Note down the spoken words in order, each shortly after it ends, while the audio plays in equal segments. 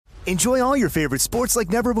Enjoy all your favorite sports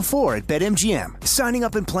like never before at BetMGM. Signing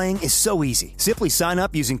up and playing is so easy. Simply sign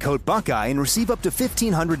up using code Buckeye and receive up to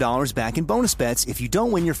 $1,500 back in bonus bets if you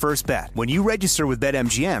don't win your first bet. When you register with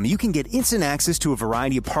BetMGM, you can get instant access to a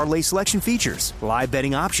variety of parlay selection features, live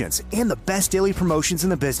betting options, and the best daily promotions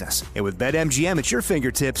in the business. And with BetMGM at your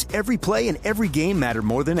fingertips, every play and every game matter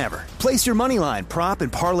more than ever. Place your moneyline, prop,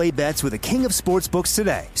 and parlay bets with the king of sportsbooks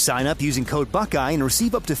today. Sign up using code Buckeye and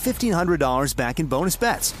receive up to $1,500 back in bonus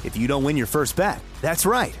bets if you don't win your first bet. That's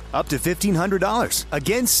right, up to $1,500.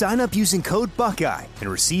 Again, sign up using code Buckeye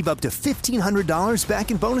and receive up to $1,500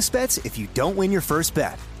 back in bonus bets if you don't win your first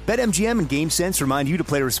bet. BetMGM and GameSense remind you to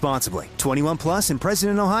play responsibly. 21 plus and present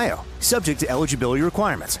in Ohio. Subject to eligibility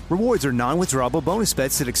requirements. Rewards are non-withdrawable bonus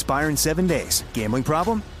bets that expire in 7 days. Gambling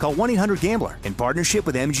problem? Call 1-800-GAMBLER in partnership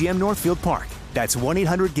with MGM Northfield Park. That's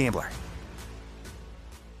 1-800-GAMBLER.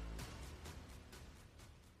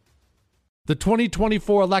 The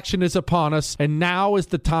 2024 election is upon us, and now is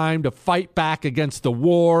the time to fight back against the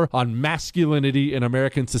war on masculinity in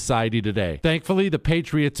American society today. Thankfully, the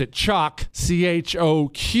patriots at CHOQ,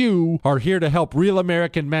 C-H-O-Q, are here to help real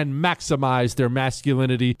American men maximize their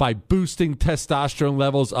masculinity by boosting testosterone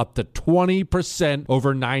levels up to 20%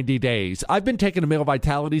 over 90 days. I've been taking a male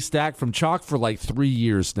vitality stack from CHOQ for like 3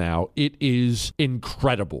 years now. It is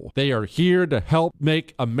incredible. They are here to help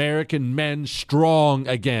make American men strong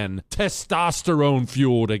again. Testosterone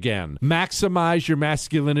fueled again. Maximize your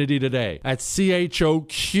masculinity today at CHOQ.com.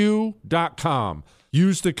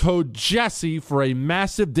 Use the code Jesse for a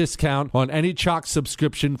massive discount on any CHOQ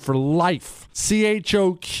subscription for life.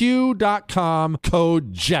 CHOQ.com,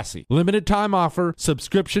 code Jesse. Limited time offer.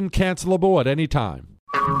 Subscription cancelable at any time.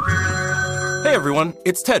 Hey everyone,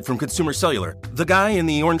 it's Ted from Consumer Cellular, the guy in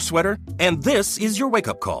the orange sweater, and this is your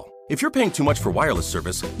wake-up call. If you're paying too much for wireless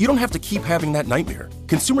service, you don't have to keep having that nightmare.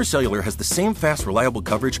 Consumer Cellular has the same fast, reliable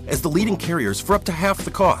coverage as the leading carriers for up to half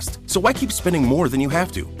the cost. So why keep spending more than you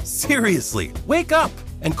have to? Seriously, wake up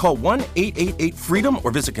and call 1-888-FREEDOM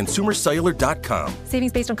or visit consumercellular.com.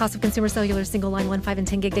 Savings based on cost of Consumer Cellular single line 1, 5, and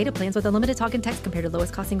 10 gig data plans with unlimited talk and text compared to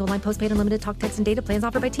lowest cost single line postpaid unlimited talk, text, and data plans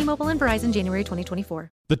offered by T-Mobile and Verizon January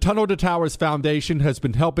 2024. The Tunnel to Towers Foundation has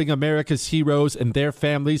been helping America's heroes and their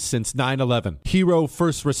families since 9/11. Hero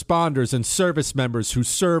first responders and service members who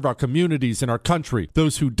serve our communities and our country.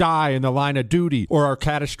 Those who die in the line of duty or are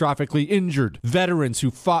catastrophically injured. Veterans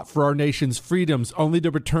who fought for our nation's freedoms only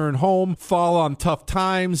to return home, fall on tough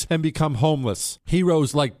times, and become homeless.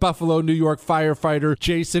 Heroes like Buffalo, New York firefighter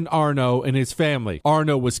Jason Arno and his family.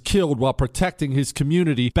 Arno was killed while protecting his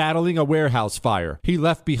community, battling a warehouse fire. He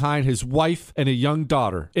left behind his wife and a young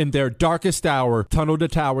daughter. In their darkest hour, Tunnel to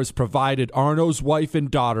Towers provided Arno's wife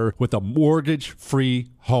and daughter with a mortgage-free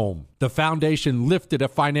home. The foundation lifted a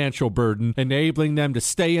financial burden, enabling them to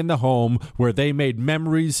stay in the home where they made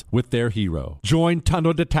memories with their hero. Join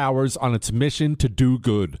Tunnel to Towers on its mission to do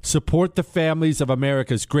good. Support the families of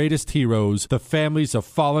America's greatest heroes, the families of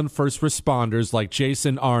fallen first responders like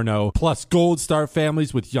Jason Arno, plus Gold Star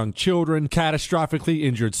families with young children, catastrophically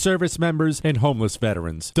injured service members, and homeless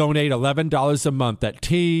veterans. Donate $11 a month at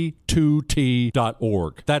T2T.org.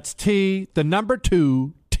 That's T, the number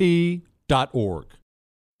 2, T.org.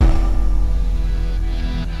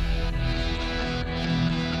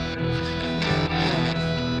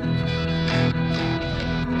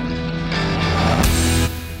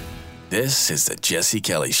 This is the Jesse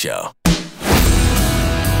Kelly Show.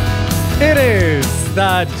 It is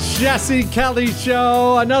the Jesse Kelly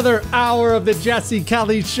Show. Another hour of the Jesse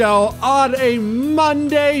Kelly Show on a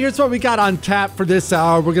Monday. Here's what we got on tap for this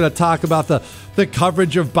hour. We're going to talk about the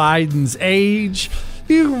coverage of Biden's age.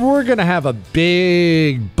 We're going to have a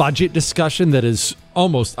big budget discussion that is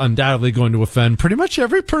almost undoubtedly going to offend pretty much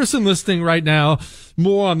every person listening right now.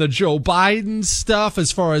 More on the Joe Biden stuff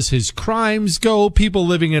as far as his crimes go, people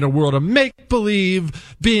living in a world of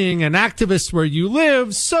make-believe, being an activist where you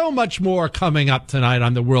live, so much more coming up tonight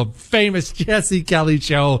on the world-famous Jesse Kelly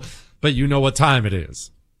Show. But you know what time it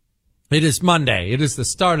is. It is Monday. It is the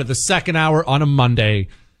start of the second hour on a Monday.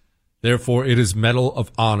 Therefore, it is Medal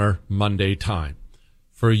of Honor Monday time.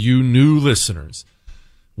 For you new listeners,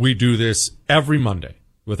 we do this every Monday.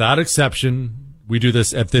 Without exception, we do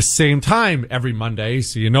this at this same time every Monday,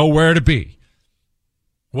 so you know where to be.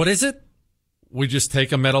 What is it? We just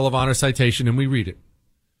take a Medal of Honor citation and we read it.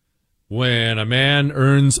 When a man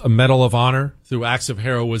earns a Medal of Honor through acts of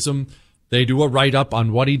heroism, they do a write-up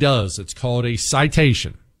on what he does. It's called a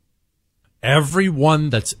citation. Every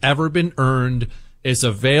one that's ever been earned is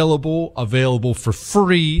available for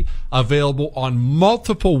free, available on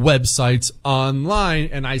multiple websites online.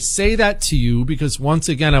 And I say that to you because, once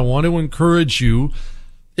again, I want to encourage you,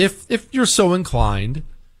 if you're so inclined,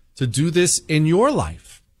 to do this in your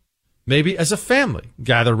life. Maybe as a family,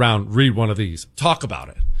 gather around, read one of these, talk about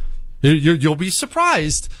it. You'll be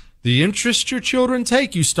surprised the interest your children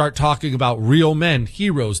take. You start talking about real men,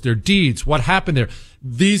 heroes, their deeds, what happened there.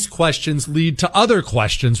 These questions lead to other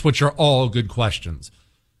questions, which are all good questions.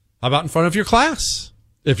 How about in front of your class?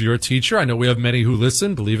 If you're a teacher, I know we have many who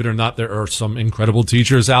listen. Believe it or not, there are some incredible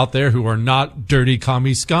teachers out there who are not dirty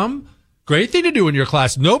commie scum. Great thing to do in your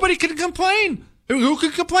class. Nobody can complain. Who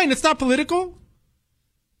can complain? It's not political.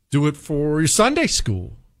 Do it for your Sunday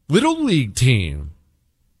school, little league team.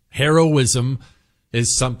 Heroism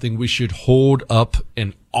is something we should hold up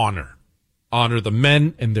and honor. Honor the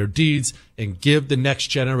men and their deeds and give the next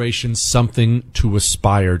generation something to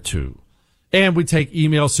aspire to. And we take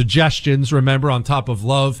email suggestions, remember, on top of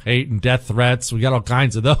love, hate, and death threats. We got all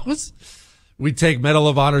kinds of those. We take Medal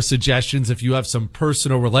of Honor suggestions if you have some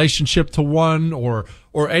personal relationship to one or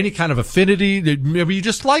any kind of affinity. Maybe you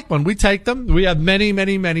just like one. We take them. We have many,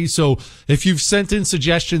 many, many. So if you've sent in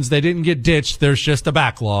suggestions, they didn't get ditched. There's just a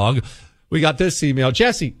backlog. We got this email.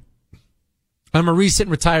 Jesse, I'm a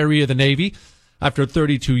recent retiree of the Navy. After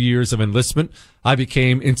 32 years of enlistment, I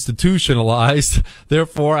became institutionalized.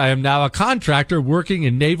 Therefore, I am now a contractor working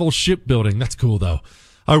in naval shipbuilding. That's cool, though.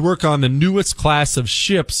 I work on the newest class of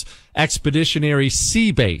ships, Expeditionary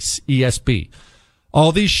Sea Base, ESB.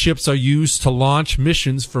 All these ships are used to launch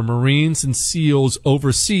missions for Marines and SEALs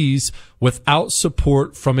overseas without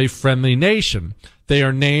support from a friendly nation. They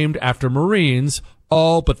are named after Marines.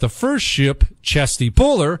 All but the first ship, Chesty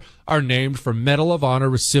Puller, are named for Medal of Honor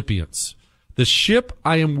recipients. The ship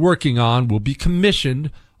I am working on will be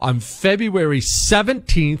commissioned on February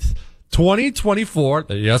 17th, 2024.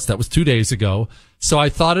 Yes, that was 2 days ago. So I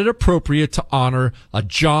thought it appropriate to honor a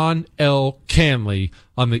John L. Canley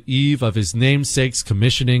on the eve of his namesake's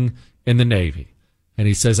commissioning in the Navy. And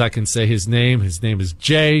he says I can say his name. His name is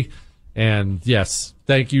Jay. And yes,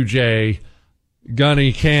 thank you, Jay.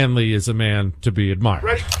 Gunny Canley is a man to be admired.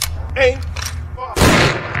 Ready? Aim.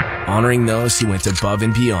 Honoring those who went above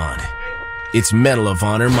and beyond. It's Medal of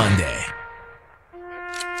Honor Monday.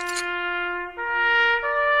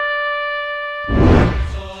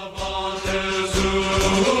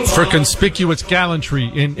 For conspicuous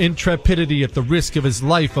gallantry and intrepidity at the risk of his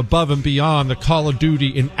life above and beyond the call of duty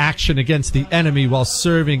in action against the enemy while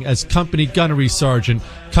serving as Company Gunnery Sergeant,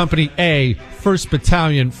 Company A, 1st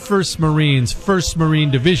Battalion, 1st Marines, 1st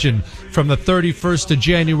Marine Division from the 31st of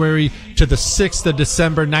January to the 6th of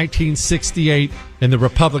December 1968 in the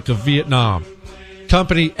Republic of Vietnam.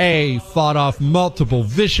 Company A fought off multiple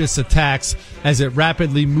vicious attacks as it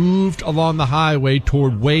rapidly moved along the highway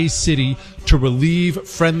toward Way City to relieve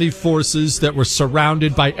friendly forces that were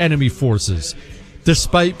surrounded by enemy forces.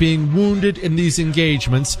 Despite being wounded in these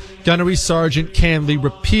engagements, Gunnery Sergeant Canley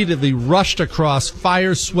repeatedly rushed across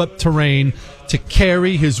fire-swept terrain to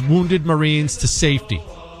carry his wounded Marines to safety.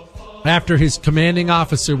 After his commanding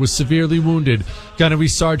officer was severely wounded, Gunnery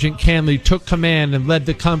Sergeant Canley took command and led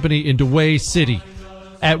the company into Way City.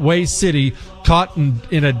 At Way City, caught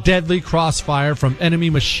in a deadly crossfire from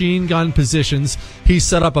enemy machine gun positions, he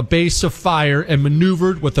set up a base of fire and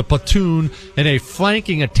maneuvered with a platoon in a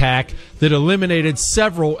flanking attack that eliminated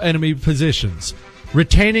several enemy positions.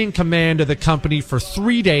 Retaining command of the company for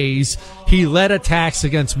 3 days, he led attacks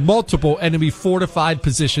against multiple enemy fortified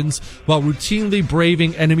positions while routinely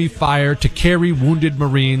braving enemy fire to carry wounded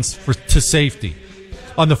Marines to safety.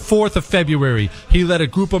 On the 4th of February, he led a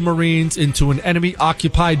group of Marines into an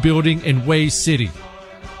enemy-occupied building in Way City.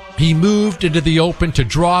 He moved into the open to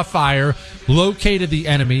draw fire, located the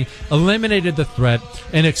enemy, eliminated the threat,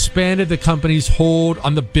 and expanded the company's hold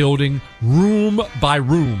on the building room by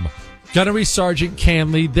room. Gunnery Sergeant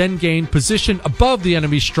Canley then gained position above the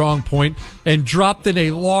enemy strong point and dropped in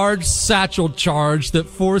a large satchel charge that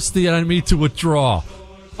forced the enemy to withdraw.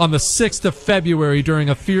 On the 6th of February, during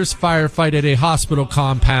a fierce firefight at a hospital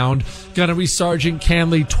compound, Gunnery Sergeant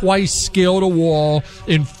Canley twice scaled a wall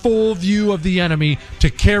in full view of the enemy to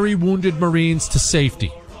carry wounded Marines to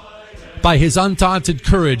safety. By his undaunted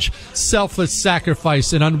courage, selfless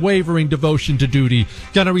sacrifice, and unwavering devotion to duty,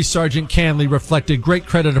 Gunnery Sergeant Canley reflected great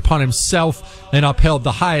credit upon himself and upheld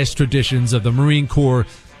the highest traditions of the Marine Corps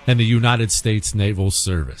and the United States Naval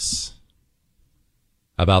Service.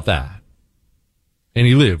 How about that? And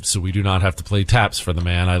he lived, so we do not have to play taps for the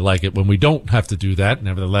man. I like it when we don't have to do that.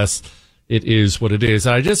 Nevertheless, it is what it is.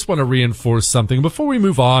 And I just want to reinforce something before we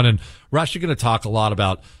move on. And we're actually going to talk a lot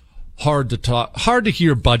about hard to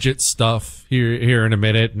hear budget stuff here in a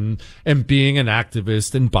minute, and being an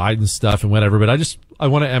activist and Biden stuff and whatever. But I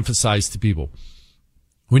want to emphasize to people,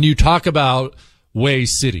 when you talk about Way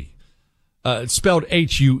City, It's spelled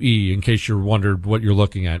H-U-E, in case you're wondered what you're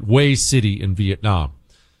looking at. Hue City in Vietnam.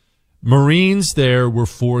 Marines there were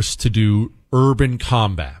forced to do urban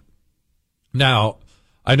combat. Now,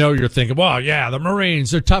 I know you're thinking, well, yeah, the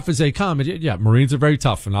Marines, they're tough as they come. Yeah, Marines are very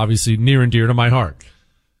tough and obviously near and dear to my heart.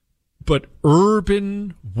 But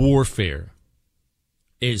urban warfare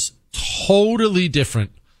is totally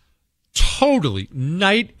different, totally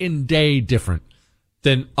night and day different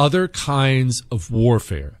than other kinds of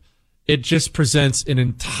warfare. It just presents an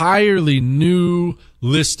entirely new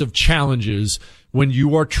list of challenges when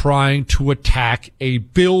you are trying to attack a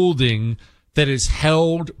building that is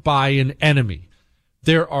held by an enemy.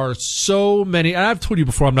 There are so many, and I've told you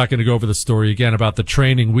before, I'm not going to go over the story again about the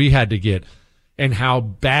training we had to get and how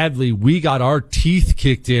badly we got our teeth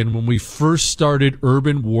kicked in when we first started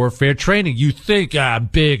urban warfare training. You think I'm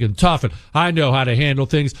big and tough and I know how to handle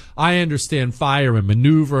things. I understand fire and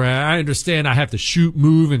maneuver. And I understand I have to shoot,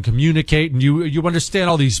 move, and communicate. And you understand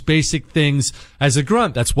all these basic things as a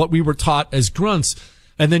grunt. That's what we were taught as grunts.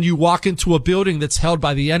 And then you walk into a building that's held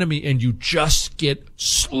by the enemy and you just get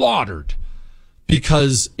slaughtered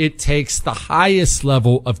because it takes the highest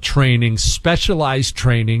level of training, specialized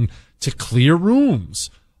training, to clear rooms.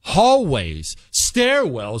 Hallways,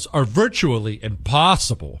 stairwells are virtually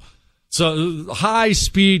impossible. So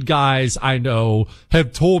high-speed guys I know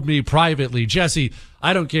have told me privately, Jesse,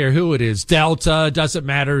 I don't care who it is, Delta, doesn't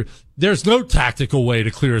matter. There's no tactical way to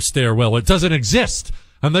clear a stairwell. It doesn't exist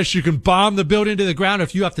unless you can bomb the building to the ground.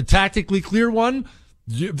 If you have to tactically clear one,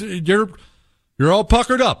 you're all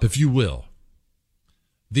puckered up, if you will.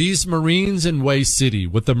 These Marines in Hue City,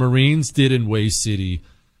 what the Marines did in Hue City,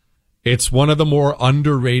 it's one of the more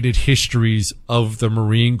underrated histories of the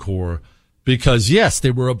Marine Corps because, yes, they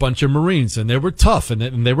were a bunch of Marines and they were tough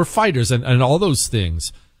and they were fighters and all those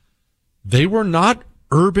things. They were not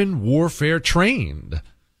urban warfare trained.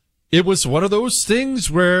 It was one of those things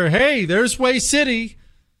where, hey, there's Hue City.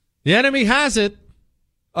 The enemy has it.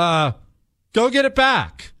 Go get it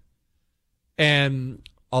back. And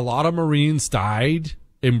a lot of Marines died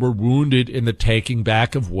and were wounded in the taking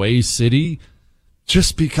back of Hue City.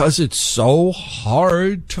 Just because it's so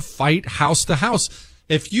hard to fight house to house.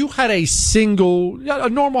 If you had a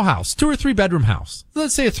normal house, 2 or 3 bedroom house,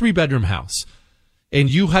 let's say a 3-bedroom house, and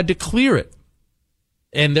you had to clear it,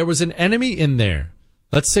 and there was an enemy in there,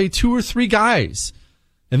 let's say 2 or 3 guys,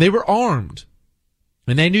 and they were armed,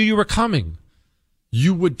 and they knew you were coming,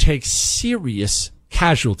 you would take serious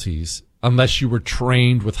casualties unless you were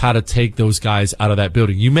trained with how to take those guys out of that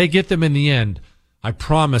building. You may get them in the end. I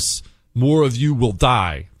promise. More of you will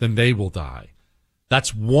die than they will die.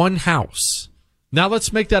 That's one house. Now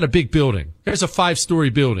let's make that a big building. Here's a 5-story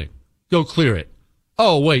building. Go clear it.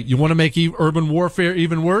 Oh, wait, you want to make urban warfare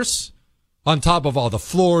even worse? On top of all the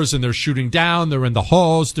floors, and they're shooting down, they're in the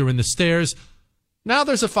halls, they're in the stairs. Now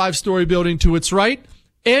there's a 5-story building to its right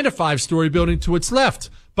and a 5-story building to its left.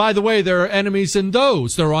 By the way, there are enemies in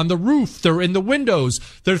those. They're on the roof. They're in the windows.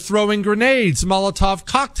 They're throwing grenades, Molotov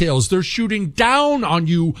cocktails. They're shooting down on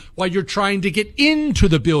you while you're trying to get into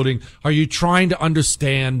the building. Are you trying to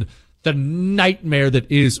understand the nightmare that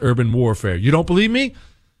is urban warfare? You don't believe me?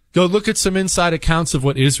 Go look at some inside accounts of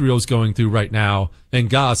what Israel's going through right now in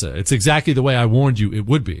Gaza. It's exactly the way I warned you it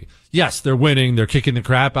would be. Yes, they're winning. They're kicking the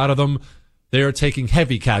crap out of them. They are taking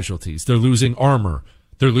heavy casualties. They're losing armor.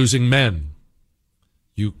 They're losing men.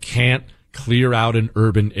 You can't clear out an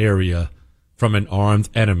urban area from an armed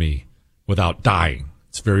enemy without dying.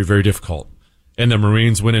 It's very, very difficult. And the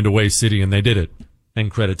Marines went into Hue City and they did it.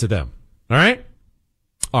 And credit to them. All right?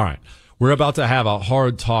 All right. We're about to have a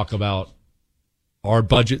hard talk about our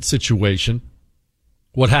budget situation,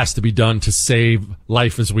 what has to be done to save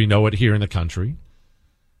life as we know it here in the country.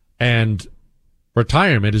 And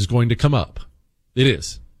retirement is going to come up. It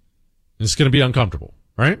is. It's going to be uncomfortable.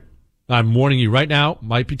 All right? I'm warning you right now,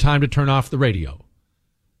 might be time to turn off the radio.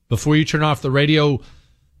 Before you turn off the radio,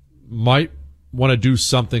 might want to do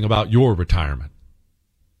something about your retirement.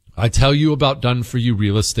 I tell you about Done For You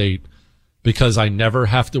Real Estate because I never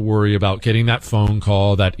have to worry about getting that phone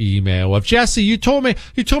call, that email of, Jesse, you told me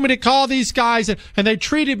to call these guys and they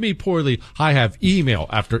treated me poorly. I have email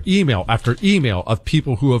after email after email of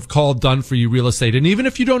people who have called Done For You Real Estate. And even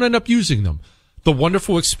if you don't end up using them, the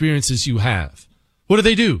wonderful experiences you have. What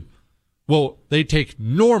do? Well, they take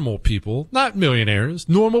normal people, not millionaires,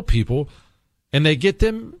 normal people, and they get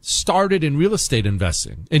them started in real estate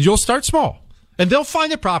investing. And you'll start small. And they'll find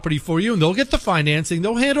the property for you, and they'll get the financing.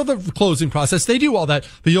 They'll handle the closing process. They do all that,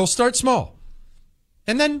 but you'll start small.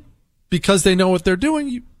 And then, because they know what they're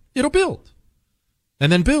doing, it'll build.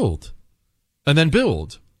 And then build. And then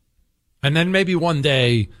build. And then maybe one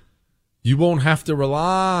day, You won't have to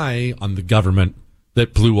rely on the government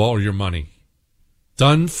that blew all your money.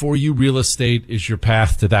 Done For You Real Estate is your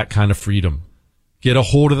path to that kind of freedom. Get a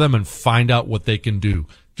hold of them and find out what they can do.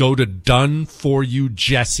 Go to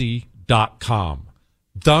doneforyoujesse.com.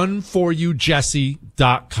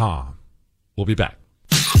 doneforyoujesse.com. We'll be back.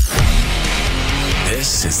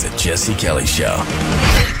 This is the Jesse Kelly Show.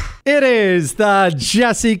 It is the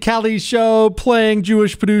Jesse Kelly Show, playing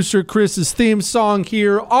Jewish producer Chris's theme song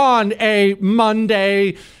here on a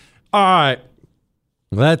Monday. All right,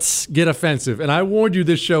 let's get offensive. And I warned you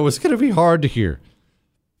this show was going to be hard to hear.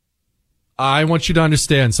 I want you to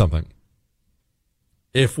understand something.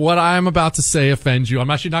 If what I'm about to say offends you,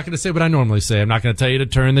 I'm actually not going to say what I normally say. I'm not going to tell you to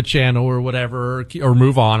turn the channel or whatever or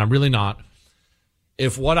move on. I'm really not.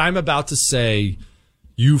 If what I'm about to say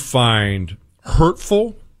you find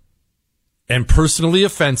hurtful and personally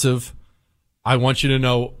offensive, I want you to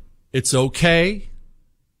know it's okay,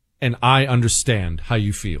 and I understand how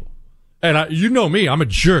you feel. And you know me, I'm a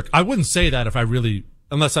jerk. I wouldn't say that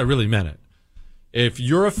unless I really meant it. If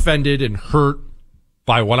you're offended and hurt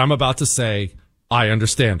by what I'm about to say, I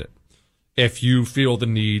understand it. If you feel the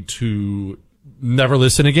need to never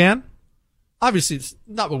listen again, obviously it's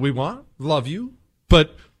not what we want. Love you,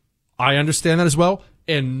 but I understand that as well.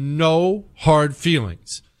 And no hard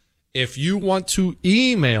feelings. If you want to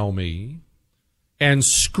email me and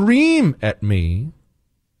scream at me,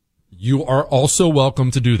 you are also welcome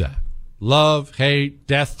to do that. Love, hate,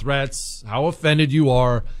 death threats, how offended you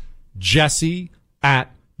are,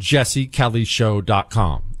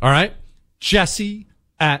 Jesse@JesseKellyShow.com. All right?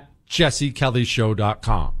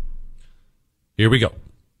 Jesse@JesseKellyShow.com. Here we go.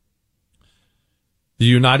 The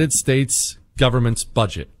United States government's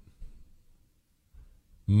budget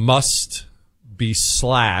must be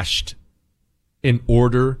slashed in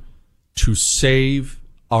order to save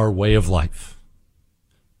our way of life.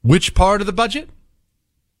 Which part of the budget?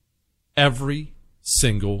 Every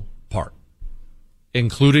single part,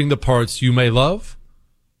 including the parts you may love,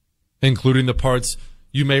 including the parts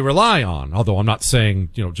you may rely on, although I'm not saying,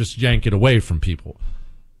 just yank it away from people.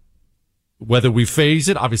 Whether we phase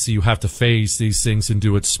it, obviously you have to phase these things and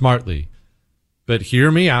do it smartly. But hear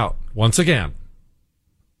me out once again.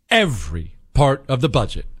 Every part of the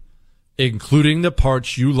budget, including the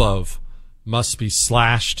parts you love, must be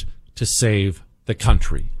slashed to save the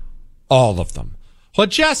country. All of them. Well,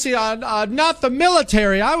 Jesse, not the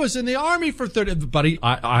military. I was in the Army for 30... Buddy,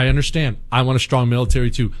 I understand. I want a strong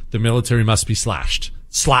military, too. The military must be slashed.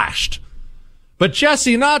 But,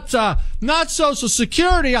 Jesse, not Social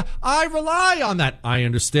Security. I rely on that. I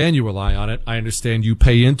understand you rely on it. I understand you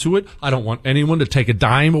pay into it. I don't want anyone to take a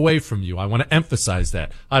dime away from you. I want to emphasize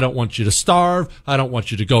that. I don't want you to starve. I don't want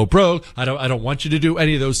you to go broke. I don't want you to do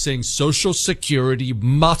any of those things. Social Security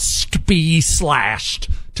must be slashed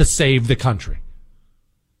to save the country.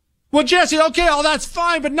 Well, Jesse, okay, all that's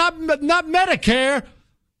fine, but not Medicare.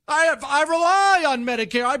 I rely on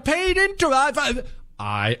Medicare. I paid into it.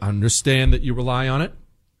 I understand that you rely on it.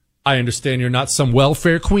 I understand you're not some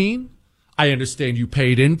welfare queen. I understand you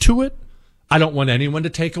paid into it. I don't want anyone to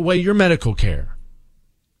take away your medical care.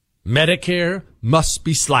 Medicare must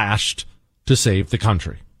be slashed to save the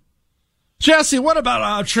country. Jesse, what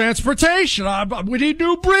about transportation? We need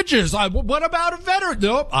new bridges. What about a veteran?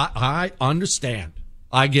 Nope, I understand.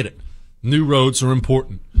 I get it. New roads are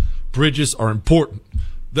important. Bridges are important.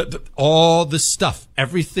 All this stuff,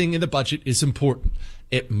 everything in the budget is important.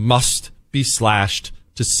 It must be slashed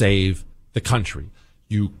to save the country.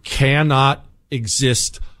 You cannot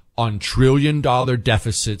exist on trillion-dollar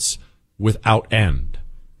deficits without end.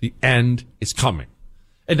 The end is coming.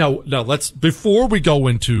 And now before we go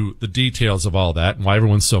into the details of all that and why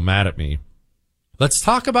everyone's so mad at me, let's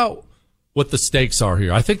talk about what the stakes are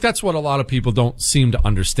here. I think that's what a lot of people don't seem to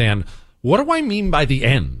understand. What do I mean by the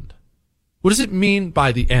end? What does it mean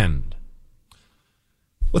by the end?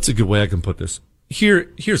 What's a good way I can put this?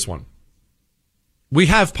 Here's one. We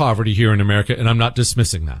have poverty here in America, and I'm not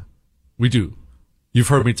dismissing that. We do. You've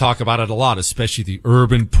heard me talk about it a lot, especially the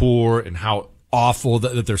urban poor and how awful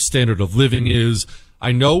that their standard of living is.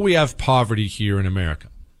 I know we have poverty here in America.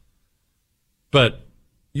 But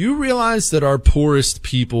you realize that our poorest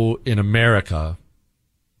people in America,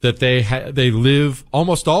 that they live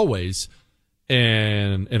almost always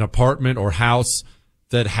in an apartment or house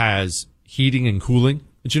that has heating and cooling.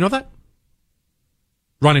 Did you know that?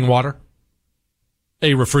 Running water,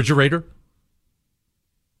 a refrigerator.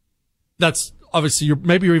 That's obviously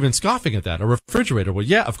maybe you're even scoffing at that. A refrigerator. Well,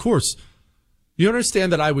 yeah, of course. You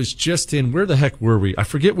understand that I was just in, where the heck were we? I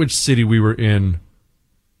forget which city we were in.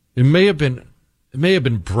 It may have been It may have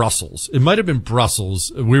been Brussels. It might have been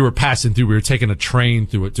Brussels. We were passing through. We were taking a train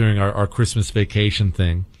through it during our Christmas vacation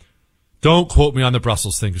thing. Don't quote me on the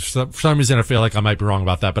Brussels thing. For some reason, I feel like I might be wrong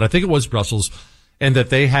about that. But I think it was Brussels, and that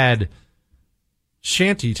they had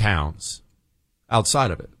shanty towns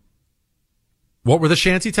outside of it. What were the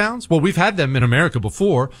shanty towns? Well, we've had them in America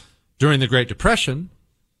before during the Great Depression.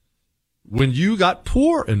 When you got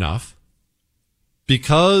poor enough,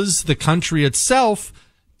 because the country itself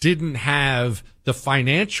didn't have the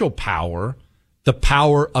financial power, the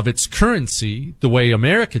power of its currency, the way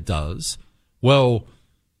America does, well,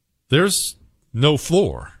 there's no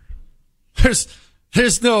floor.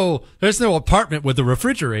 There's no apartment with a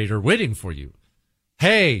refrigerator waiting for you.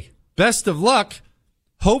 Hey, best of luck.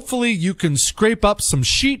 Hopefully you can scrape up some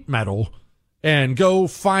sheet metal and go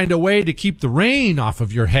find a way to keep the rain off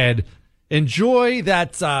of your head. Enjoy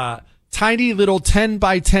that tiny little 10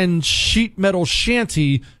 by 10 sheet metal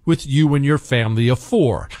shanty with you and your family of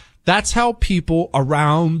 4. That's how people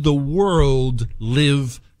around the world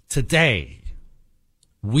live today.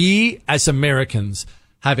 We as Americans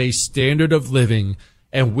have a standard of living,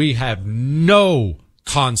 and we have no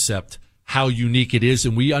concept how unique it is,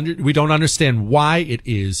 and we don't understand why it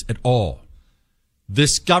is at all.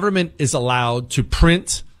 This government is allowed to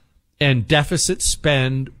print and deficit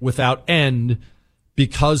spend without end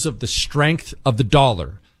because of the strength of the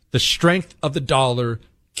dollar. The strength of the dollar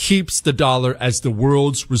keeps the dollar as the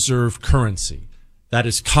world's reserve currency. That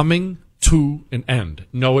is coming to an end.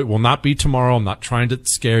 No, it will not be tomorrow. I'm not trying to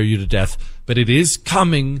scare you to death, but it is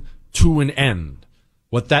coming to an end.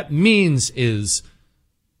 What that means is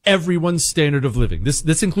everyone's standard of living.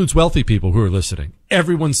 This includes wealthy people who are listening.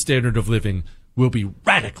 Everyone's standard of living will be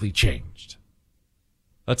radically changed.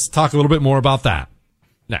 Let's talk a little bit more about that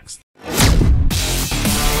next.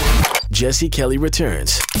 Jesse Kelly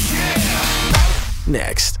returns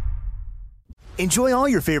next. Enjoy all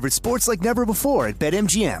your favorite sports like never before at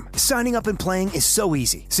BetMGM. Signing up and playing is so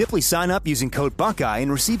easy. Simply sign up using code Buckeye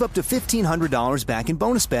and receive up to $1,500 back in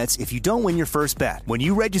bonus bets if you don't win your first bet. When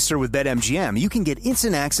you register with BetMGM, you can get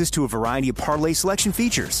instant access to a variety of parlay selection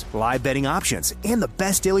features, live betting options, and the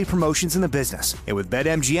best daily promotions in the business. And with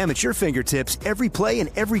BetMGM at your fingertips, every play and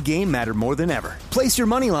every game matter more than ever. Place your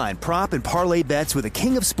moneyline, prop, and parlay bets with the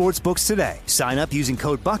king of sportsbooks today. Sign up using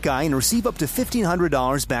code Buckeye and receive up to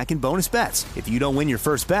 $1,500 back in bonus bets if you don't win your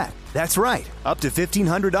first bet. That's right, up to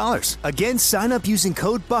 $1,500. Again, sign up using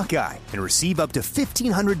code Buckeye and receive up to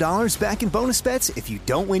 $1,500 back in bonus bets if you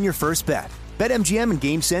don't win your first bet. BetMGM and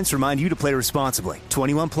GameSense remind you to play responsibly.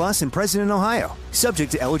 21 plus and present in Ohio.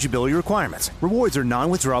 Subject to eligibility requirements. Rewards are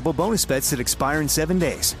non-withdrawable bonus bets that expire in 7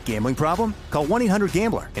 days. Gambling problem? Call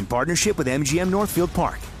 1-800-GAMBLER in partnership with MGM Northfield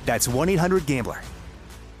Park. That's 1-800-GAMBLER.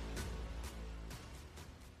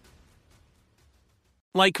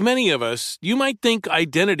 Like many of us, you might think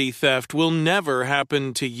identity theft will never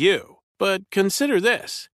happen to you. But consider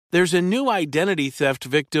this. There's a new identity theft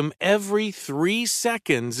victim every 3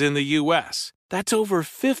 seconds in the U.S. That's over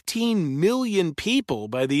 15 million people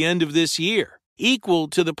by the end of this year, equal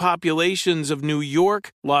to the populations of New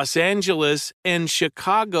York, Los Angeles, and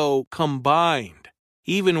Chicago combined.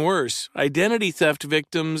 Even worse, identity theft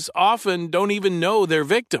victims often don't even know they're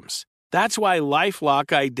victims. That's why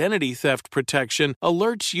LifeLock Identity Theft Protection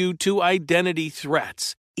alerts you to identity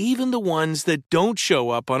threats, even the ones that don't show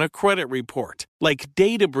up on a credit report, like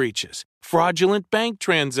data breaches, fraudulent bank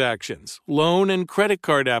transactions, loan and credit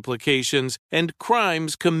card applications, and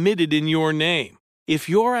crimes committed in your name. If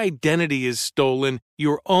your identity is stolen,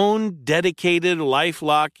 your own dedicated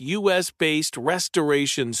LifeLock US-based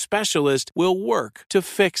restoration specialist will work to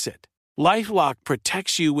fix it. LifeLock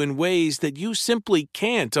protects you in ways that you simply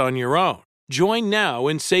can't on your own. Join now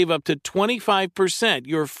and save up to 25%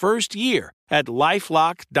 your first year at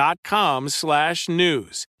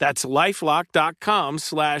LifeLock.com/news. That's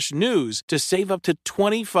LifeLock.com/news to save up to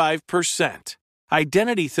 25%.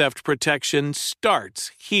 Identity theft protection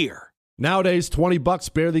starts here. Nowadays, $20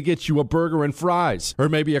 barely gets you a burger and fries, or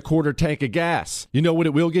maybe a quarter tank of gas. You know what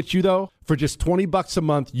it will get you, though? For just $20 a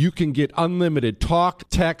month, you can get unlimited talk,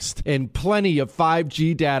 text, and plenty of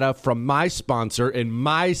 5G data from my sponsor and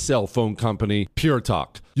my cell phone company, Pure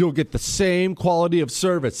Talk. You'll get the same quality of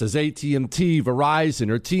service as AT&T, Verizon,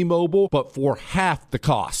 or T-Mobile, but for half the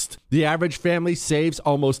cost. The average family saves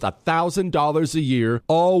almost $1,000 a year,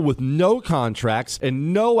 all with no contracts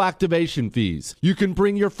and no activation fees. You can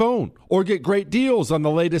bring your phone or get great deals on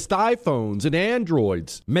the latest iPhones and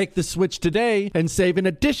Androids. Make the switch today and save an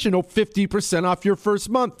additional $50 50% off your first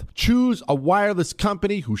month. Choose a wireless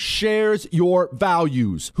company who shares your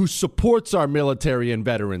values, who supports our military and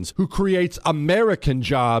veterans, who creates American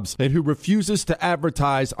jobs, and who refuses to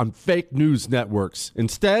advertise on fake news networks.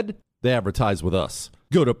 Instead, they advertise with us.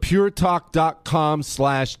 Go to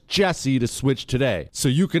puretalk.com/Jesse to switch today so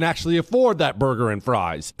you can actually afford that burger and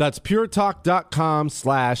fries. That's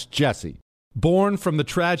puretalk.com/Jesse. Born from the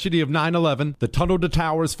tragedy of 9/11, the Tunnel to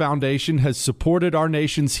Towers Foundation has supported our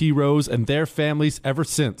nation's heroes and their families ever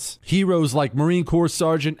since. Heroes like Marine Corps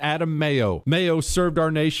Sergeant Adam Mayo. Mayo served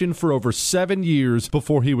our nation for over 7 years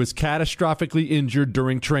before he was catastrophically injured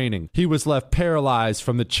during training. He was left paralyzed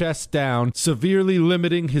from the chest down, severely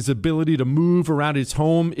limiting his ability to move around his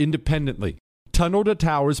home independently. Tunnel to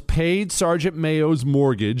Towers paid Sergeant Mayo's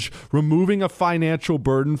mortgage, removing a financial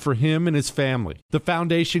burden for him and his family. The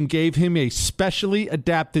foundation gave him a specially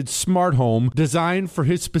adapted smart home designed for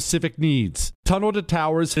his specific needs. Tunnel to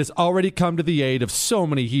Towers has already come to the aid of so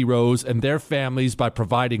many heroes and their families by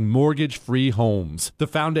providing mortgage-free homes. The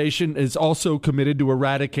foundation is also committed to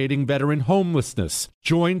eradicating veteran homelessness.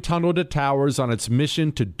 Join Tunnel to Towers on its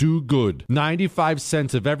mission to do good. 95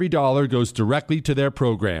 cents of every dollar goes directly to their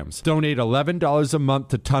programs. Donate $11 a month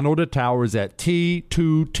to Tunnel to Towers at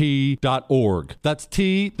T2T.org. That's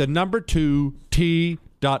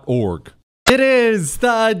T2T.org. It is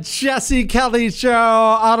the Jesse Kelly Show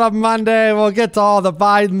on a Monday. We'll get to all the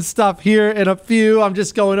Biden stuff here in a few. I'm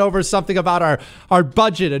just going over something about our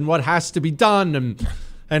budget and what has to be done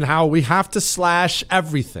and how we have to slash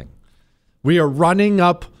everything. We are running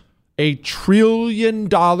up $1 trillion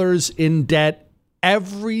in debt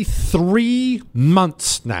every 3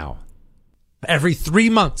 months now. Every 3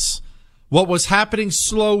 months. What was happening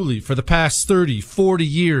slowly for the past 30, 40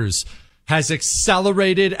 years has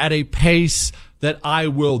accelerated at a pace that I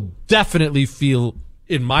will definitely feel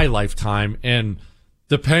in my lifetime. And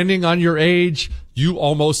depending on your age, you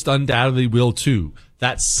almost undoubtedly will too.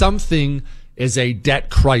 That something is a debt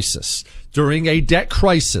crisis. During a debt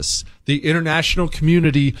crisis, the international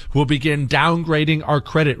community will begin downgrading our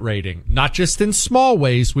credit rating, not just in small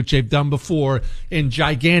ways, which they've done before, in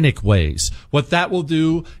gigantic ways. What that will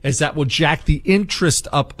do is that will jack the interest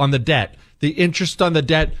up on the debt. The interest on the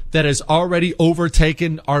debt that has already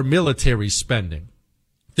overtaken our military spending.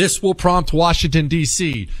 This will prompt Washington,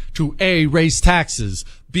 D.C. to A, raise taxes,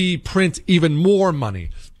 B, print even more money,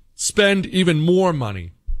 spend even more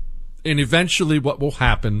money. And eventually what will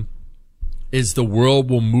happen is the world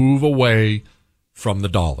will move away from the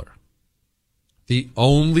dollar. The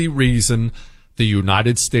only reason the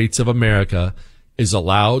United States of America is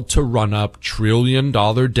allowed to run up $1 trillion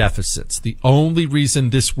deficits. The only reason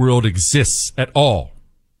this world exists at all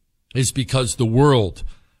is because the world,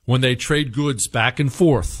 when they trade goods back and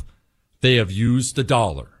forth, they have used the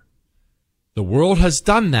dollar. The world has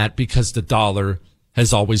done that because the dollar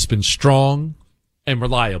has always been strong and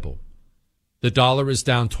reliable. The dollar is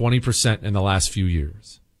down 20% in the last few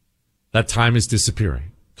years. That time is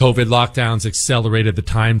disappearing. COVID lockdowns accelerated the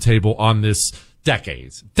timetable on this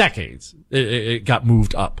decades. It got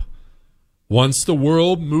moved up. Once the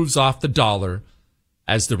world moves off the dollar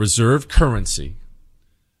as the reserve currency,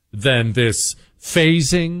 then this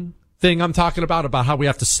phasing thing I'm talking about how we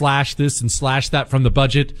have to slash this and slash that from the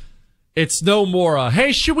budget, it's no more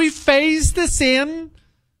hey, should we phase this in?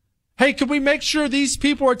 Hey, can we make sure these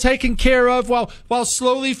people are taken care of while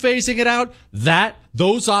slowly phasing it out?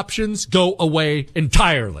 Those options go away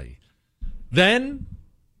entirely. Then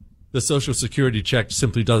the Social Security check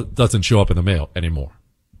simply doesn't show up in the mail anymore.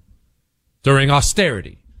 During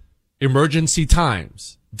austerity, emergency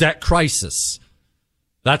times, debt crisis,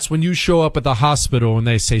 that's when you show up at the hospital and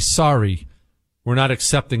they say, sorry, we're not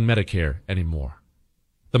accepting Medicare anymore.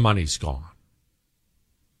 The money's gone.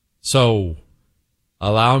 So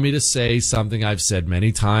allow me to say something I've said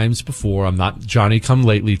many times before. I'm not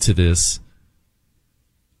Johnny-come-lately to this.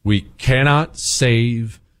 We cannot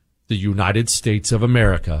save the United States of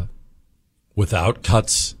America without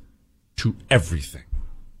cuts to everything.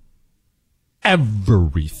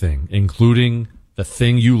 Everything, including the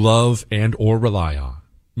thing you love and or rely on.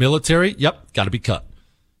 Military, yep, got to be cut.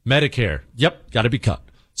 Medicare, yep, got to be cut.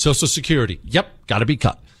 Social Security, yep, got to be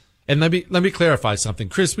cut. And let me clarify something.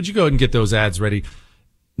 Chris, would you go ahead and get those ads ready?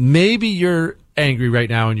 Maybe you're angry right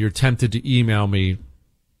now and you're tempted to email me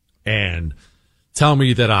and tell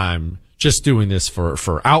me that I'm just doing this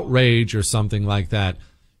for outrage or something like that.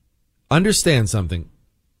 Understand something.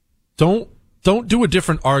 Don't do a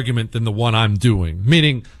different argument than the one I'm doing.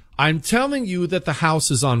 Meaning, I'm telling you that the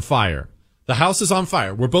house is on fire. The house is on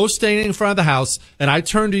fire. We're both standing in front of the house, and I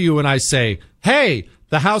turn to you and I say, hey,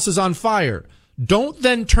 the house is on fire. Don't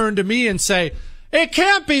then turn to me and say, It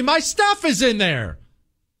can't be. My stuff is in there.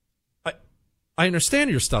 I understand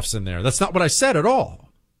your stuff's in there. That's not what I said at all.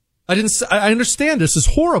 I understand this is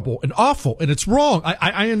horrible and awful and it's wrong.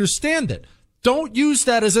 I understand it. Don't use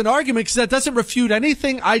that as an argument because that doesn't refute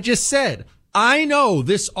anything I just said. I know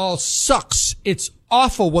this all sucks. It's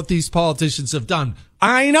awful what these politicians have done.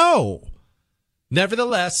 I know.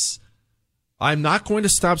 Nevertheless, I'm not going to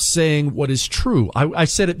stop saying what is true. I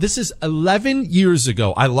said it. This is 11 years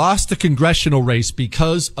ago. I lost a congressional race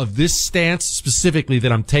because of this stance specifically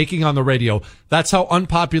that I'm taking on the radio. That's how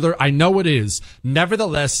unpopular I know it is.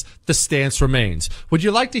 Nevertheless, the stance remains. Would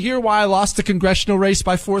you like to hear why I lost the congressional race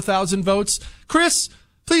by 4,000 votes? Chris,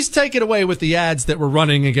 please take it away with the ads that were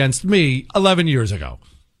running against me 11 years ago.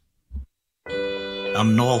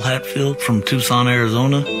 I'm Noel Hatfield from Tucson,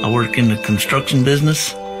 Arizona. I work in the construction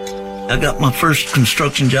business. I got my first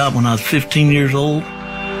construction job when I was 15 years old.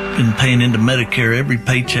 Been paying into Medicare every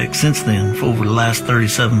paycheck since then for over the last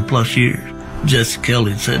 37 plus years. Jesse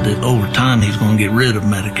Kelly said that over time he's going to get rid of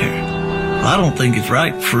Medicare. I don't think it's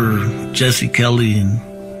right for Jesse Kelly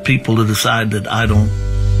and people to decide that I don't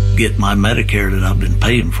get my Medicare that I've been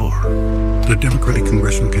paying for. The Democratic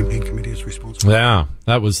Congressional Campaign Committee is responsible. Yeah,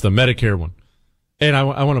 that was the Medicare one. And I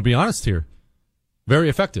want to be honest here. Very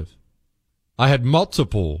effective. I had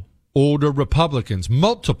multiple older Republicans,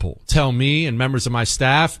 tell me and members of my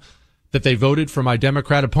staff that they voted for my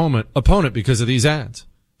Democrat opponent because of these ads.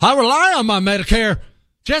 I rely on my Medicare.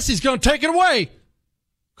 Jesse's going to take it away.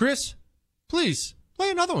 Chris, please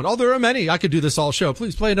play another one. Oh, there are many. I could do this all show.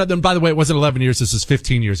 Please play another one. By the way, it wasn't 11 years. This is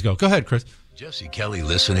 15 years ago. Go ahead, Chris. Jesse Kelly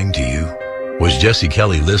listening to you? Was Jesse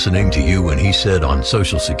Kelly listening to you when he said on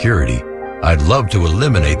Social Security, I'd love to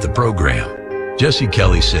eliminate the program? Jesse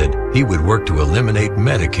Kelly said he would work to eliminate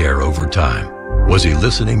Medicare over time. Was he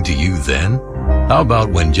listening to you then? How about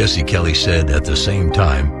when Jesse Kelly said at the same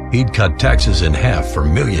time he'd cut taxes in half for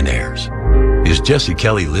millionaires? Is Jesse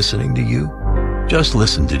Kelly listening to you? Just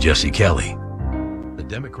listen to Jesse Kelly. The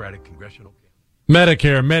Democratic Congressional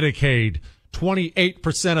Medicare, Medicaid,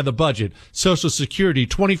 28% of the budget. Social Security,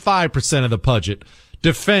 25% of the budget.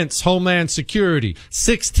 Defense, Homeland Security,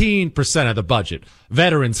 16% of the budget.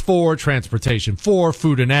 Veterans, 4%. Transportation, 4%.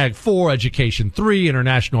 Food and Ag, 4%. Education, 3%.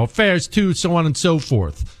 International Affairs, 2%. So on and so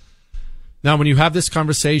forth. Now, when you have this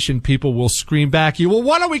conversation, people will scream back, well,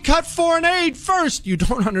 why don't we cut foreign aid first? You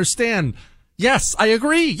don't understand. Yes, I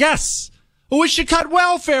agree. Yes. Well, we should cut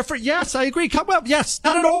welfare for, yes, I agree. Cut welfare. Yes,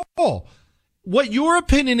 not at all. What your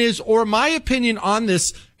opinion is or my opinion on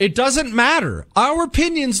this, it doesn't matter. Our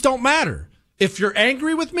opinions don't matter. If you're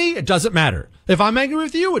angry with me, it doesn't matter. If I'm angry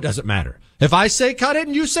with you, it doesn't matter. If I say cut it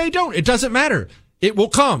and you say don't, it doesn't matter. It will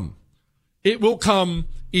come. It will come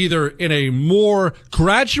either in a more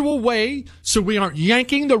gradual way, so we aren't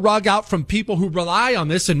yanking the rug out from people who rely on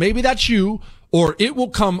this, and maybe that's you, or it will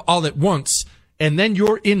come all at once, and then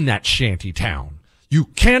you're in that shanty town. You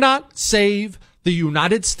cannot save the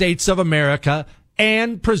United States of America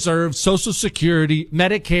and preserve Social Security,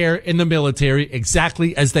 Medicare, and the military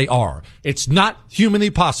exactly as they are. It's not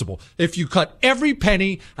humanly possible. If you cut every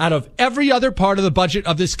penny out of every other part of the budget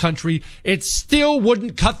of this country, it still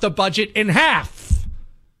wouldn't cut the budget in half.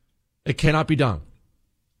 It cannot be done.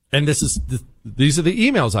 And these are the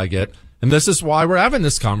emails I get, and this is why we're having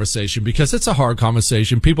this conversation, because it's a hard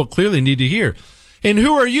conversation people clearly need to hear. And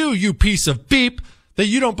who are you, you piece of beep, that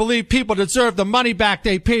you don't believe people deserve the money back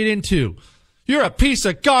they paid into? You're a piece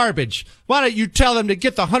of garbage. Why don't you tell them to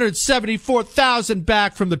get the $174,000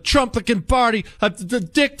 back from the Trumplican party, the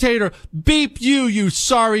dictator? Beep you, you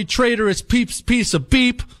sorry traitorous piece of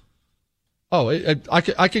beep. Oh, I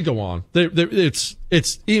could go on.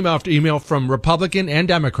 It's email after email from Republican and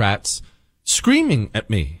Democrats screaming at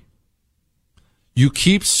me. You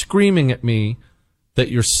keep screaming at me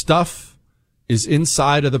that your stuff is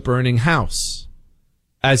inside of the burning house,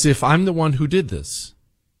 as if I'm the one who did this.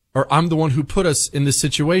 Or I'm the one who put us in this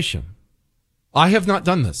situation. I have not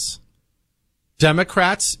done this.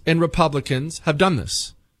 Democrats and Republicans have done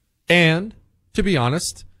this. And, to be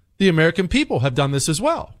honest, the American people have done this as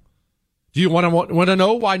well. Do you want to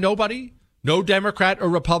know why no Democrat or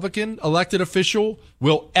Republican elected official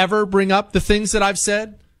will ever bring up the things that I've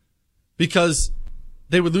said? Because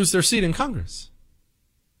they would lose their seat in Congress.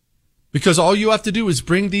 Because all you have to do is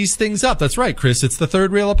bring these things up. That's right, Chris. It's the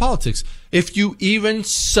third rail of politics. If you even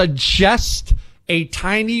suggest a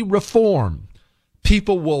tiny reform,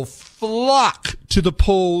 people will flock to the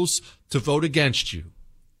polls to vote against you.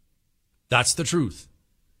 That's the truth.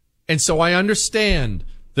 And so I understand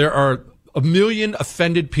there are a million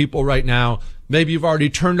offended people right now, Maybe you've already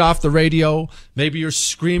turned off the radio. Maybe you're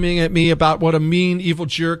screaming at me about what a mean, evil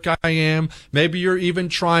jerk I am. Maybe you're even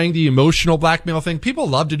trying the emotional blackmail thing. People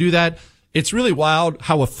love to do that. It's really wild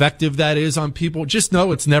how effective that is on people. Just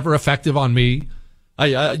know it's never effective on me.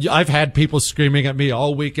 I've had people screaming at me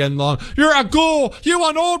all weekend long. You're a ghoul. You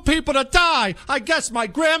want old people to die. I guess my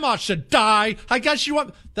grandma should die. I guess you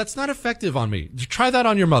want... That's not effective on me. Try that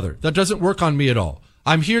on your mother. That doesn't work on me at all.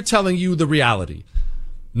 I'm here telling you the reality.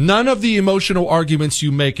 None of the emotional arguments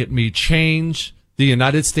you make at me change the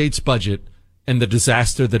United States budget and the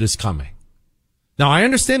disaster that is coming. Now, I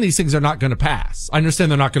understand these things are not going to pass. I understand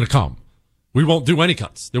they're not going to come. We won't do any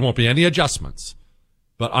cuts. There won't be any adjustments.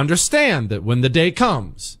 But understand that when the day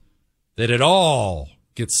comes, that it all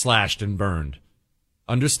gets slashed and burned.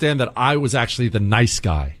 Understand that I was actually the nice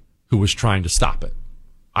guy who was trying to stop it.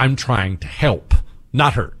 I'm trying to help,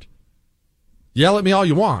 not hurt. Yell at me all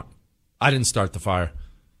you want. I didn't start the fire.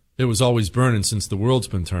 It was always burning since the world's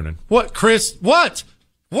been turning. What, Chris? What?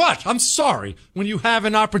 What? I'm sorry. When you have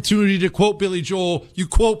an opportunity to quote Billy Joel, you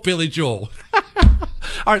quote Billy Joel.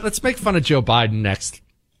 All right, let's make fun of Joe Biden next.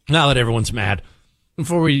 Now that everyone's mad.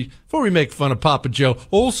 Before we make fun of Papa Joe,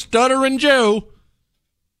 old stuttering Joe,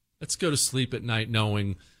 let's go to sleep at night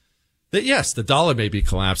knowing that, yes, the dollar may be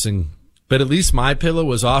collapsing, but at least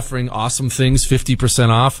MyPillow is offering awesome things 50%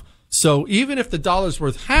 off. So even if the dollar's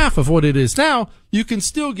worth half of what it is now, you can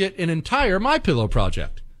still get an entire MyPillow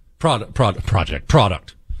product. MyPillow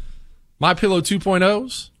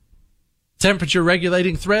 2.0's temperature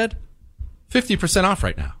regulating thread, 50% off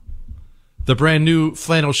right now. The brand new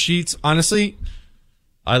flannel sheets, honestly,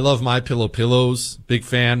 I love MyPillow pillows. Big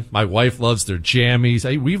fan. My wife loves their jammies.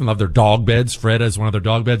 We even love their dog beds. Fred has one of their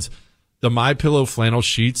dog beds. The MyPillow flannel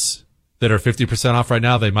sheets that are 50% off right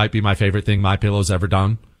now, they might be my favorite thing MyPillow's ever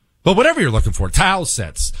done. But whatever you're looking for, towel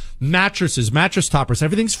sets, mattresses, mattress toppers,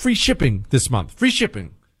 everything's free shipping this month. Free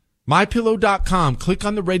shipping. MyPillow.com. Click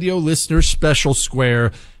on the radio listener special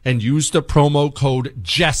square and use the promo code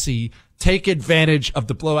Jesse. Take advantage of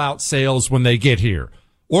the blowout sales when they get here.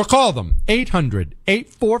 Or call them,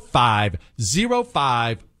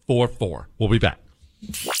 800-845-0544. We'll be back.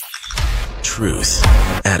 Truth,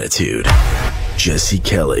 attitude, Jesse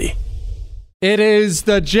Kelly. It is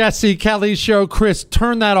the Jesse Kelly Show. Chris,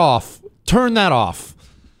 turn that off. Turn that off.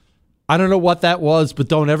 I don't know what that was, but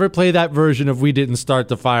don't ever play that version of We Didn't Start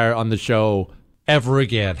the Fire on the show ever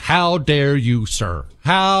again. How dare you, sir?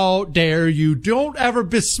 How dare you? Don't ever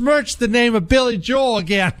besmirch the name of Billy Joel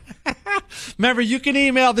again. Remember, you can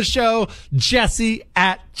email the show,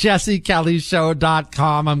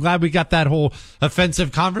 jesse@jessekellyshow.com. I'm glad we got that whole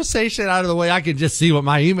offensive conversation out of the way. I can just see what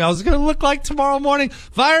my email is going to look like tomorrow morning.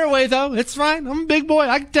 Fire away, though. It's fine. I'm a big boy.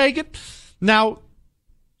 I can take it. Now,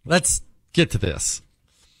 let's get to this.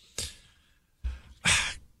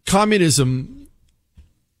 Communism,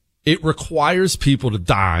 it requires people to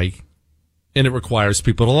die, and it requires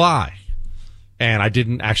people to lie. And I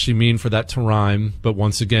didn't actually mean for that to rhyme, but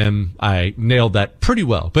once again, I nailed that pretty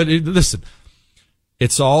well. But listen,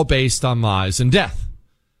 it's all based on lies and death.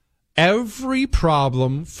 Every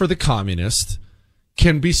problem for the communist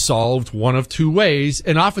can be solved one of two ways,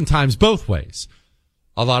 and oftentimes both ways.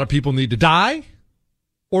 A lot of people need to die,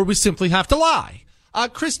 or we simply have to lie.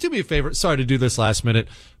 Chris, do me a favor. Sorry to do this last minute.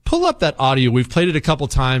 Pull up that audio. We've played it a couple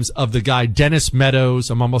times of the guy, Dennis Meadows.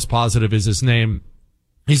 I'm almost positive is his name.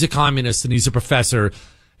 He's a communist and he's a professor,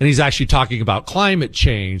 and he's actually talking about climate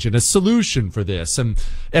change and a solution for this. And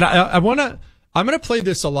I'm going to play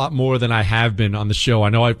this a lot more than I have been on the show. I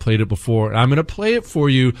know I've played it before, and I'm going to play it for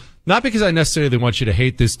you, not because I necessarily want you to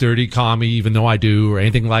hate this dirty commie, even though I do, or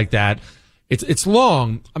anything like that. It's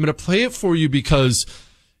long. I'm going to play it for you because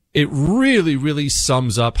it really, really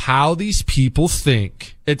sums up how these people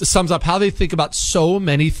think. It sums up how they think about so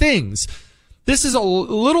many things. This is a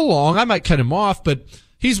little long. I might cut him off, but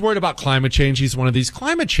he's worried about climate change. He's one of these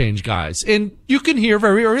climate change guys. And you can hear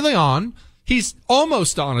very early on, he's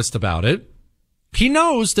almost honest about it. He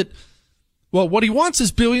knows that, well, what he wants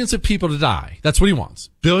is billions of people to die. That's what he wants.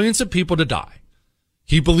 Billions of people to die.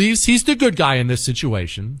 He believes he's the good guy in this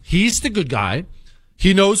situation. He's the good guy.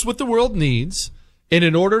 He knows what the world needs. And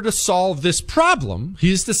in order to solve this problem,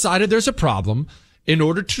 he's decided there's a problem. In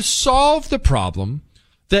order to solve the problem,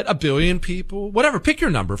 that 1 billion people, whatever, pick your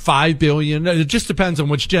number, 5 billion, it just depends on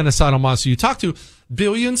which genocidal monster you talk to,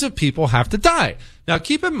 billions of people have to die. Now,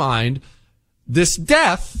 keep in mind, this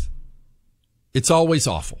death, it's always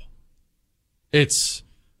awful. It's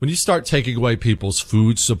when you start taking away people's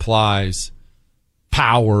food supplies,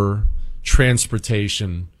 power,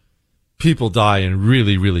 transportation, people die in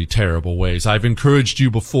really, really terrible ways. I've encouraged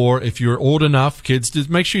you before, if you're old enough, kids, to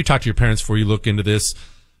make sure you talk to your parents before you look into this.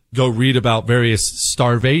 go read about various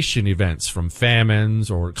starvation events from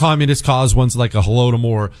famines or communist caused ones like a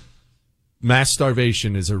Holodomor. Mass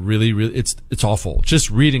starvation is a really, it's awful. Just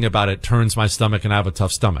reading about it turns my stomach, and I have a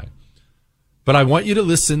tough stomach. But I want you to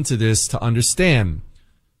listen to this to understand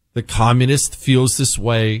the communist feels this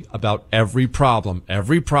way about every problem.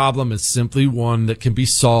 Every problem is simply one that can be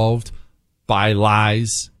solved by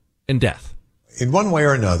lies and death. In one way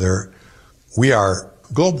or another, we are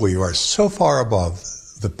so far above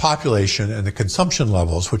the population and the consumption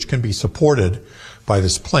levels which can be supported by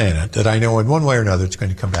this planet that I know in one way or another it's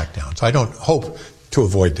going to come back down. So I don't hope to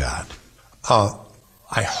avoid that.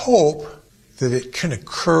 I hope that it can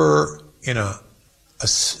occur in a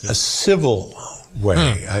civil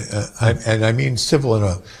way. And I mean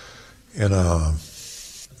civil in a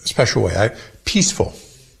special way. Peaceful.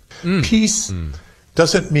 Peace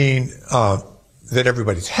doesn't mean that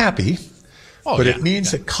everybody's happy, but it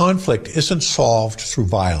means that conflict isn't solved through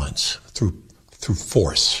violence, through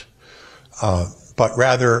force, but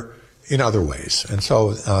rather in other ways. And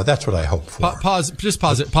so that's what I hope for. Pause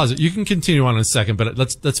it. You can continue on in a second, but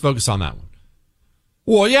let's focus on that one.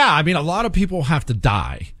 Well, yeah, I mean, a lot of people have to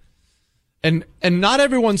die. And not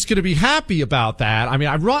everyone's going to be happy about that. I mean,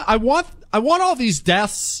 I want all these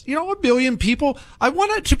deaths, 1 billion people. I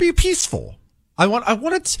want it to be peaceful. I want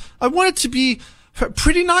it to be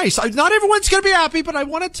pretty nice. Not everyone's going to be happy, but I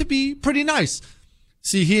want it to be pretty nice.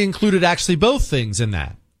 See, he included actually both things in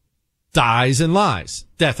that. Dies and lies.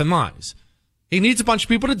 Death and lies. He needs a bunch of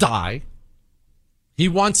people to die. He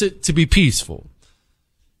wants it to be peaceful.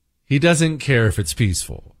 He doesn't care if it's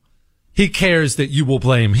peaceful. He cares that you will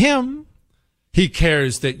blame him. He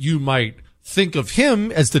cares that you might think of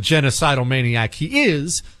him as the genocidal maniac he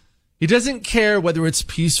is. He doesn't care whether it's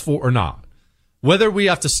peaceful or not. Whether we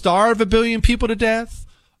have to starve 1 billion people to death,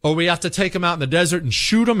 or we have to take them out in the desert and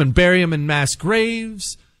shoot them and bury them in mass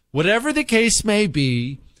graves, whatever the case may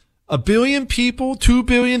be, 1 billion people, 2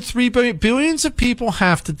 billion, 3 billion, billions of people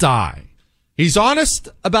have to die. He's honest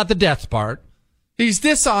about the death part. He's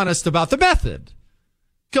dishonest about the method.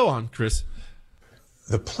 Go on, Chris.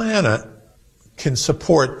 The planet can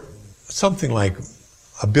support something like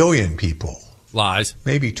 1 billion people. Lies.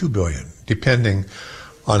 Maybe 2 billion, depending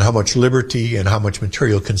on how much liberty and how much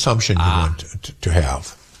material consumption you want to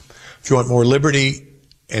have. If you want more liberty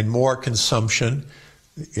and more consumption,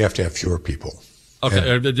 you have to have fewer people.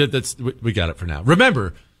 Okay, we got it for now.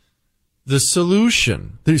 Remember, the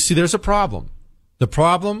solution, there's a problem. The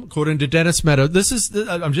problem, according to Dennis Meadows,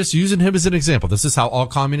 I'm just using him as an example. This is how all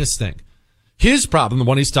communists think. His problem, the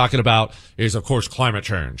one he's talking about, is of course climate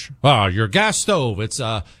change. Your gas stove,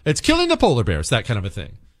 it's killing the polar bears, that kind of a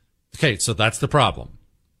thing. Okay, so that's the problem.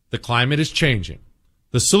 The climate is changing.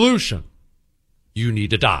 The solution, you need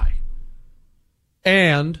to die.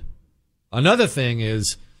 And another thing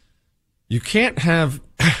is, you can't have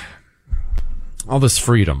all this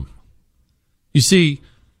freedom. You see,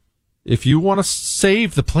 if you want to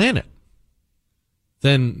save the planet,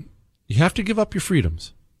 then you have to give up your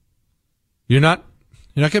freedoms. You're not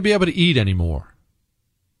going to be able to eat anymore.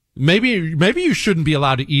 Maybe you shouldn't be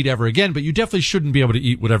allowed to eat ever again, but you definitely shouldn't be able to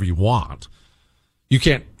eat whatever you want.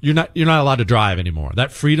 You're not allowed to drive anymore.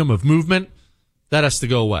 That freedom of movement, that has to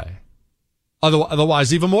go away.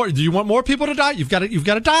 Otherwise, even more, do you want more people to die? You've got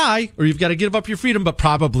to die, or you've got to give up your freedom, but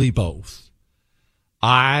probably both.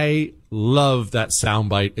 I love that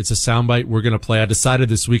soundbite. It's a soundbite we're going to play. I decided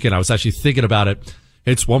this weekend, I was actually thinking about it.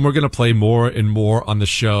 It's one we're going to play more and more on the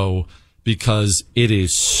show because it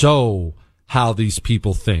is so how these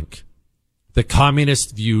people think. The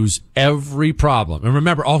communist views every problem. And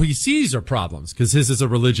remember, all he sees are problems because his is a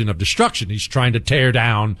religion of destruction. He's trying to tear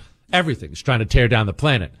down everything. He's trying to tear down the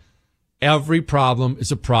planet. Every problem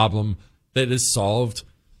is a problem that is solved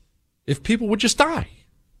if people would just die.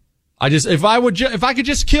 If I could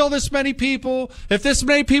just kill this many people, if this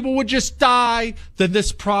many people would just die, then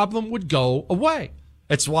this problem would go away.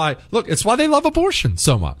 It's why they love abortion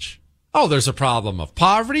so much. Oh, there's a problem of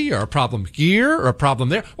poverty or a problem here or a problem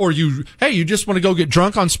there. Or you just want to go get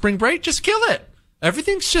drunk on spring break? Just kill it.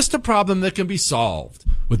 Everything's just a problem that can be solved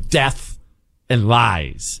with death and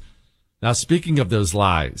lies. Now, speaking of those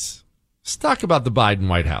lies, let's talk about the Biden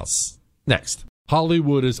White House next.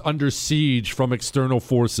 Hollywood is under siege from external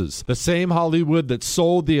forces. The same Hollywood that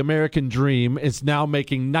sold the American dream is now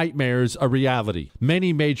making nightmares a reality.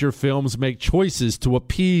 Many major films make choices to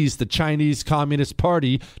appease the Chinese Communist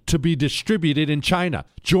Party to be distributed in China.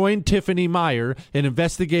 Join Tiffany Meyer, an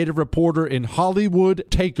investigative reporter in Hollywood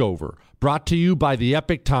Takeover, brought to you by the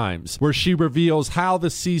Epic Times, where she reveals how the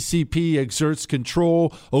CCP exerts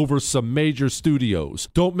control over some major studios.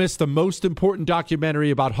 Don't miss the most important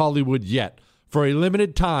documentary about Hollywood yet. For a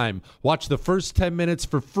limited time, watch the first 10 minutes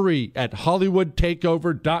for free at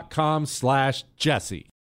hollywoodtakeover.com/Jesse.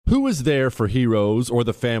 Who is there for heroes or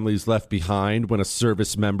the families left behind when a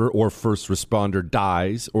service member or first responder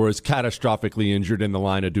dies or is catastrophically injured in the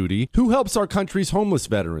line of duty? Who helps our country's homeless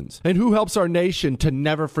veterans? And who helps our nation to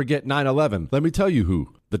never forget 9/11? Let me tell you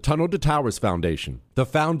who. The Tunnel to Towers Foundation. The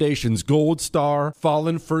Foundation's Gold Star,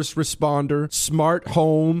 Fallen First Responder, Smart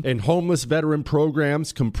Home, and Homeless Veteran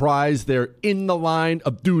programs comprise their In the Line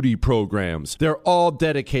of Duty programs. They're all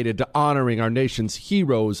dedicated to honoring our nation's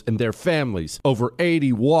heroes and their families. Over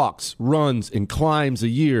 80 walks, runs, and climbs a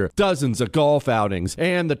year, dozens of golf outings,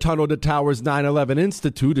 and the Tunnel to Towers 9/11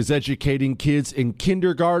 Institute is educating kids in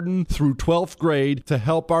kindergarten through 12th grade to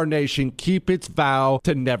help our nation keep its vow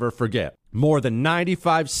to never forget. More than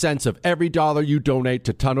 95 cents of every dollar you donate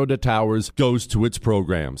to Tunnel to Towers goes to its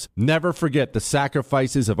programs. Never forget the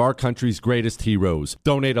sacrifices of our country's greatest heroes.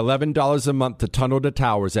 Donate $11 a month to Tunnel to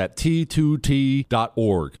Towers at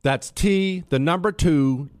T2T.org. That's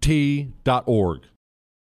T2T.org.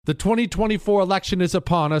 The 2024 election is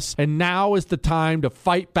upon us, and now is the time to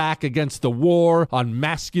fight back against the war on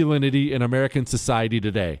masculinity in American society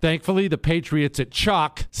today. Thankfully, the patriots at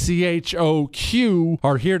CHOQ, CHOQ,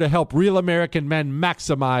 are here to help real American men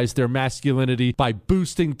maximize their masculinity by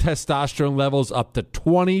boosting testosterone levels up to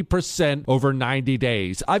 20% over 90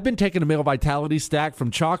 days. I've been taking a male vitality stack from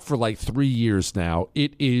CHOQ for like 3 years now.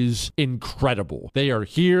 It is incredible. They are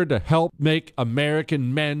here to help make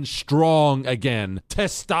American men strong again.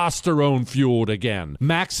 Testosterone fueled again.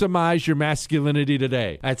 Maximize your masculinity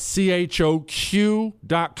today at CHOQ.com.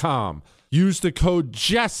 Use the code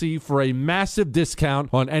Jesse for a massive discount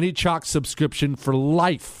on any CHOQ subscription for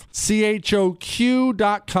life. CHOQ.com,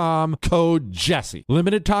 code Jesse.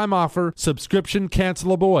 Limited time offer. Subscription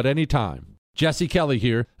cancelable at any time. Jesse Kelly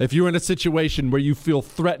here. If you're in a situation where you feel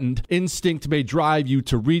threatened, instinct may drive you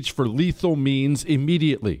to reach for lethal means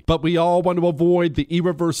immediately. But we all want to avoid the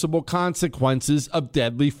irreversible consequences of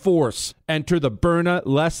deadly force. Enter the Byrna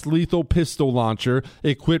Less Lethal Pistol Launcher,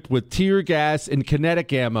 equipped with tear gas and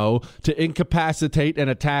kinetic ammo to incapacitate an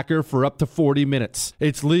attacker for up to 40 minutes.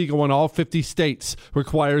 It's legal in all 50 states,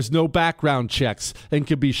 requires no background checks, and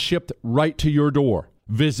can be shipped right to your door.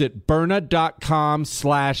 Visit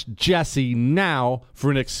Byrna.com/Jesse now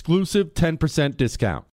for an exclusive 10% discount.